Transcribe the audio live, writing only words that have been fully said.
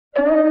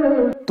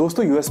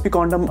दोस्तों USB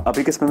condom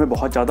अभी के समय में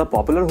बहुत ज़्यादा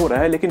पॉपुलर हो रहा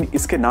है, लेकिन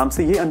इसके नाम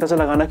से ये अंदाजा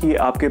लगाना कि ये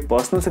आपके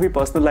पर्सनल से भी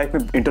पर्सनल लाइफ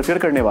में इंटरफेयर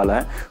करने वाला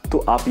है,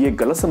 तो आप ये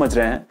गलत समझ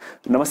रहे हैं।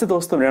 नमस्ते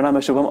दोस्तों, मेरा नाम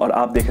है शुभम और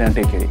आप देख रहे हैं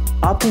टेकेरी।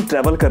 आप कहीं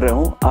ट्रैवल कर रहे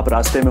हो, आप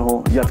रास्ते में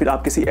हो या फिर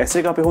आप किसी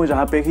ऐसे जगह पे हो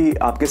जहाँ पे कि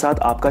आपके साथ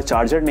आपका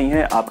चार्जर नहीं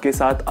है, आपके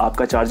साथ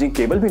आपका चार्जिंग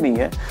केबल भी नहीं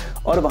है,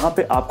 और वहाँ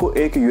पे आपको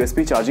एक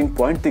यूएसबी चार्जिंग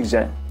पॉइंट दिख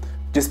जाए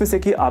जिसमें से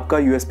कि आपका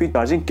यूएसबी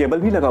चार्जिंग केबल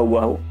भी लगा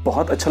हुआ हो।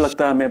 बहुत अच्छा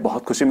लगता है, हमें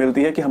बहुत खुशी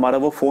मिलती है कि हमारा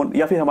वो फोन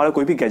या फिर हमारा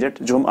कोई भी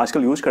गैजेट जो हम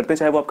आजकल यूज करते हैं,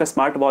 चाहे वो आपका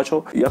स्मार्ट वॉच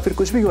हो या फिर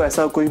कुछ भी हो,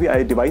 ऐसा कोई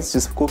भी डिवाइस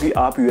जिसको कि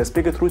आप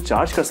यूएसबी के थ्रू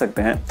चार्ज कर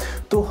सकते हैं,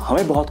 तो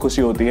हमें बहुत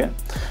खुशी होती है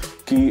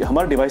कि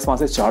हमारा डिवाइस वहाँ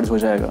से चार्ज हो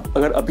जाएगा।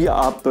 अगर अभी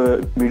आप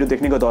वीडियो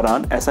देखने के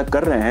दौरान ऐसा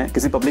कर रहे हैं,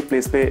 किसी पब्लिक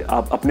प्लेस पे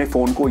आप अपने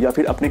फ़ोन को या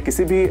फिर अपने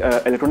किसी भी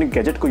इलेक्ट्रॉनिक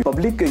गैजेट को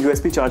पब्लिक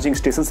यूएसबी चार्जिंग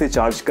स्टेशन से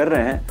चार्ज कर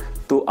रहे हैं,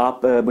 तो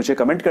आप मुझे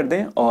कमेंट कर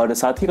दें, और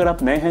साथ ही अगर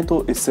आप नए हैं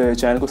तो इस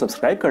चैनल को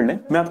सब्सक्राइब कर लें।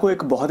 मैं आपको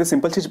एक बहुत ही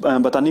सिंपल चीज़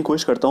बताने की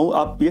कोशिश करता हूँ।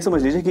 आप ये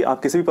समझ लीजिए कि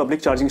आप किसी भी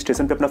पब्लिक चार्जिंग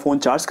स्टेशन पर अपना फ़ोन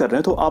चार्ज कर रहे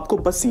हैं, तो आपको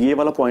बस ये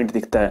वाला पॉइंट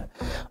दिखता है।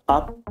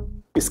 आप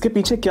इसके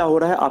पीछे क्या हो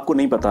रहा है आपको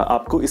नहीं पता,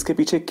 आपको इसके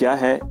पीछे क्या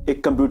है,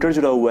 एक कंप्यूटर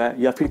जुड़ा हुआ है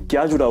या फिर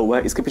क्या जुड़ा हुआ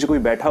है, इसके पीछे कोई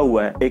बैठा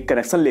हुआ है एक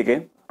कनेक्शन लेके,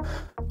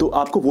 तो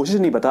आपको वो चीज़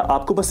नहीं पता।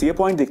 आपको बस ये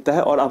पॉइंट दिखता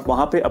है और आप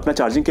वहाँ पे अपना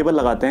चार्जिंग केबल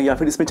लगाते हैं, या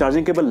फिर इसमें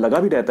चार्जिंग केबल लगा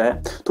भी रहता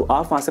है, तो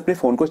आप वहाँ से अपने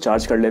फ़ोन को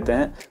चार्ज कर लेते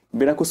हैं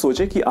बिना कुछ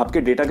सोचे कि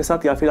आपके डेटा के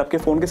साथ या फिर आपके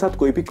फ़ोन के साथ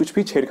कोई भी कुछ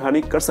भी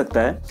छेड़खानी कर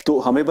सकता है। तो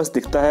हमें बस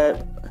दिखता है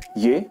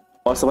ये,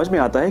 और समझ में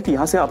आता है कि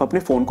यहाँ से आप अपने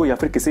फ़ोन को या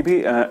फिर किसी भी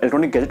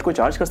इलेक्ट्रॉनिक गैजेट को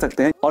चार्ज कर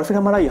सकते हैं। और फिर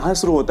हमारा यहाँ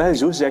शुरू होता है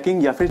जूस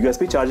जैकिंग या फिर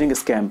यूएसबी चार्जिंग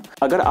स्कैम।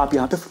 अगर आप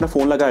यहाँ पे अपना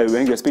फ़ोन लगाए हुए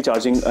हैं यूएसबी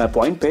चार्जिंग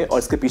पॉइंट पे, और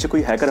इसके पीछे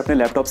कोई हैकर अपने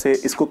लैपटॉप से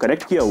इसको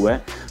कनेक्ट किया हुआ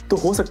है, तो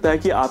हो सकता है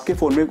कि आपके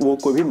फ़ोन में वो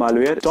कोई भी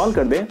मालवेयर इंस्टॉल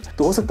कर दे,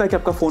 तो हो सकता है कि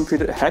आपका फ़ोन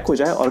फिर हैक हो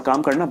जाए और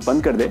काम करना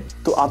बंद कर दे।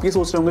 तो आप ये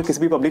सोच रहे होंगे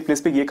किसी भी पब्लिक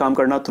प्लेस पर ये काम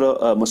करना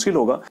थोड़ा मुश्किल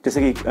होगा,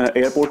 जैसे कि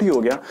एयरपोर्ट ही हो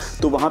गया,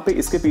 तो वहाँ पर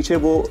इसके पीछे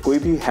वो कोई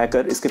भी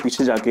हैकर इसके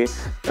पीछे जाके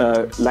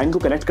लाइन को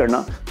कनेक्ट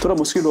करना थोड़ा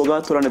मुश्किल होगा,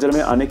 थोड़ा नज़र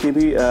में आने की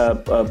भी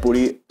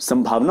पूरी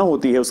संभावना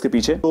होती है उसके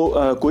पीछे।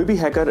 तो कोई भी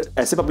हैकर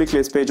ऐसे पब्लिक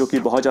प्लेस पे जो कि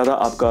बहुत ज़्यादा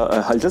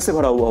आपका हलचल से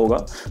भरा हुआ होगा,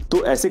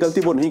 तो ऐसी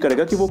गलती वो नहीं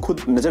करेगा कि वो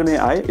खुद नज़र में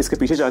आए इसके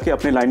पीछे जाके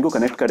अपने लाइन को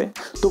कनेक्ट करे।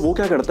 तो वो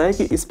क्या करता है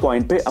कि इस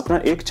पॉइंट पे अपना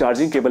एक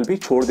चार्जिंग केबल भी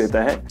छोड़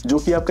देता है, जो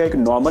कि आपका एक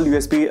नॉर्मल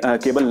यूएसबी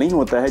केबल नहीं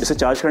होता है, जिसे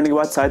चार्ज करने के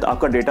बाद शायद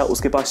आपका डेटा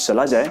उसके पास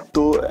चला जाए।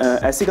 तो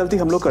ऐसी गलती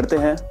हम लोग करते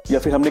हैं या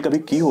फिर हमने कभी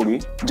की होगी।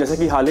 जैसे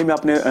कि हाल ही में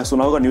आपने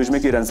सुना होगा न्यूज़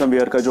में कि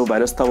रैंसमवेयर का जो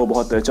वायरस था वो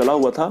बहुत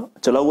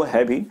चला हुआ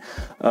है भी।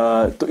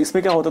 तो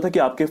इसमें क्या होता था कि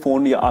आपके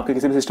फ़ोन या आपके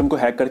किसी भी सिस्टम को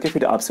हैक करके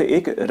फिर आपसे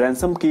एक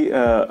रैंसम की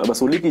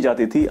वसूली की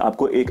जाती थी।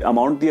 आपको एक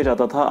अमाउंट दिया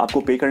जाता था, आपको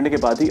पे करने के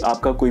बाद ही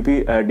आपका कोई भी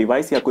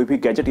डिवाइस या कोई भी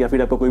गैजेट या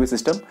फिर आपका कोई भी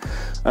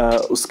सिस्टम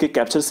उसके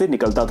कैप्चर से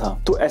निकलता था।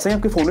 तो ऐसा ही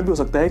आपके फ़ोन में भी हो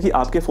सकता है कि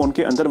आपके फ़ोन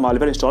के अंदर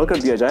मालवेयर इंस्टॉल कर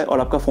दिया जाए और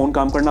आपका फ़ोन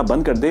काम करना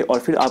बंद कर दे, और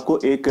फिर आपको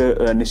एक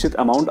निश्चित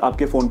अमाउंट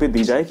आपके फ़ोन पे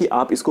दी जाए कि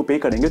आप इसको पे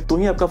करेंगे तो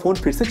ही आपका फ़ोन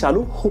फिर से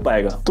चालू हो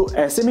पाएगा। तो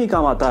ऐसे में ही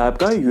काम आता है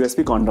आपका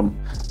यूएसबी कॉन्डम।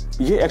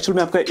 ये एक्चुअल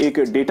में आपका एक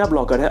डेटा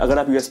ब्लॉकर है। अगर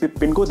आप यूएसबी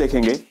पिन को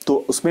देखेंगे तो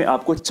उसमें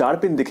आपको 4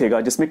 पिन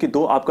दिखेगा, जिसमें कि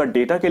 2 आपका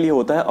डेटा के लिए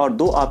होता है और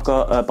 2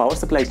 आपका पावर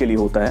सप्लाई के लिए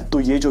होता है। तो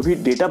ये जो भी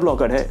डेटा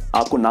ब्लॉकर है,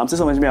 आपको नाम से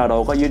समझ में आ रहा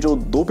होगा, ये जो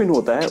 2 पिन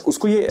होता है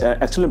उसको ये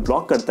एक्चुअली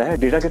ब्लॉक करता है,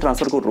 डेटा के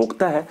ट्रांसफर को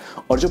रोकता है,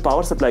 और जो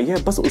पावर सप्लाई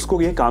है बस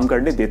उसको ये काम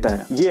करने देता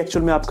है। ये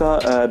एक्चुअल में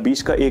आपका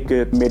बीच का एक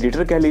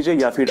मेडिएटर कह लीजिए,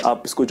 या फिर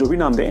आप इसको जो भी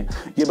नाम दें,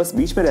 ये बस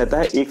बीच में रहता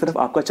है। एक तरफ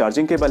आपका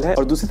चार्जिंग केबल है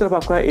और दूसरी तरफ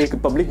आपका एक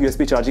पब्लिक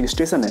यूएसबी चार्जिंग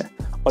स्टेशन है,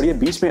 और ये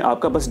बीच में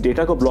आपका बस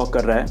डेटा को ब्लॉक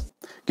कर रहा है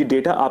कि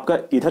डेटा आपका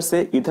इधर से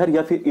इधर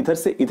या फिर इधर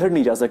से इधर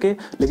नहीं जा सके,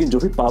 लेकिन जो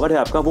भी पावर है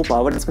आपका वो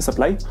पावर इसमें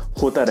सप्लाई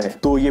होता रहे।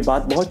 तो ये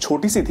बात बहुत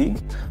छोटी सी थी,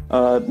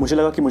 मुझे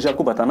लगा कि मुझे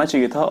आपको बताना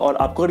चाहिए था। और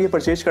आपको अगर ये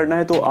परचेज करना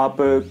है तो आप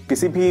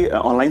किसी भी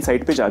ऑनलाइन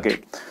साइट पे जाके,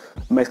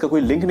 मैं इसका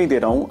कोई लिंक नहीं दे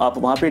रहा हूँ, आप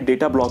वहाँ पे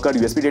data blocker,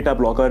 USB data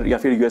blocker या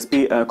फिर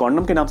यूएसबी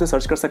कॉन्डम के नाम से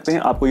सर्च कर सकते हैं।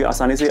 आपको ये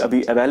आसानी से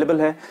अभी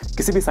अवेलेबल है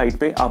किसी भी साइट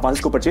पे, आप वहाँ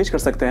इसको परचेज कर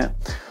सकते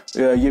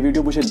हैं। ये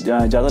वीडियो मुझे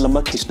ज़्यादा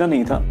लंबा खींचना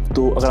नहीं था,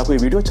 तो अगर आपको ये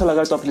वीडियो अच्छा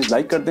लगा तो आप प्लीज़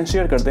लाइक कर दें,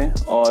 शेयर कर दें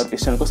और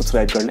इस चैनल को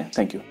सब्सक्राइब कर लें।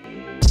 Thank you.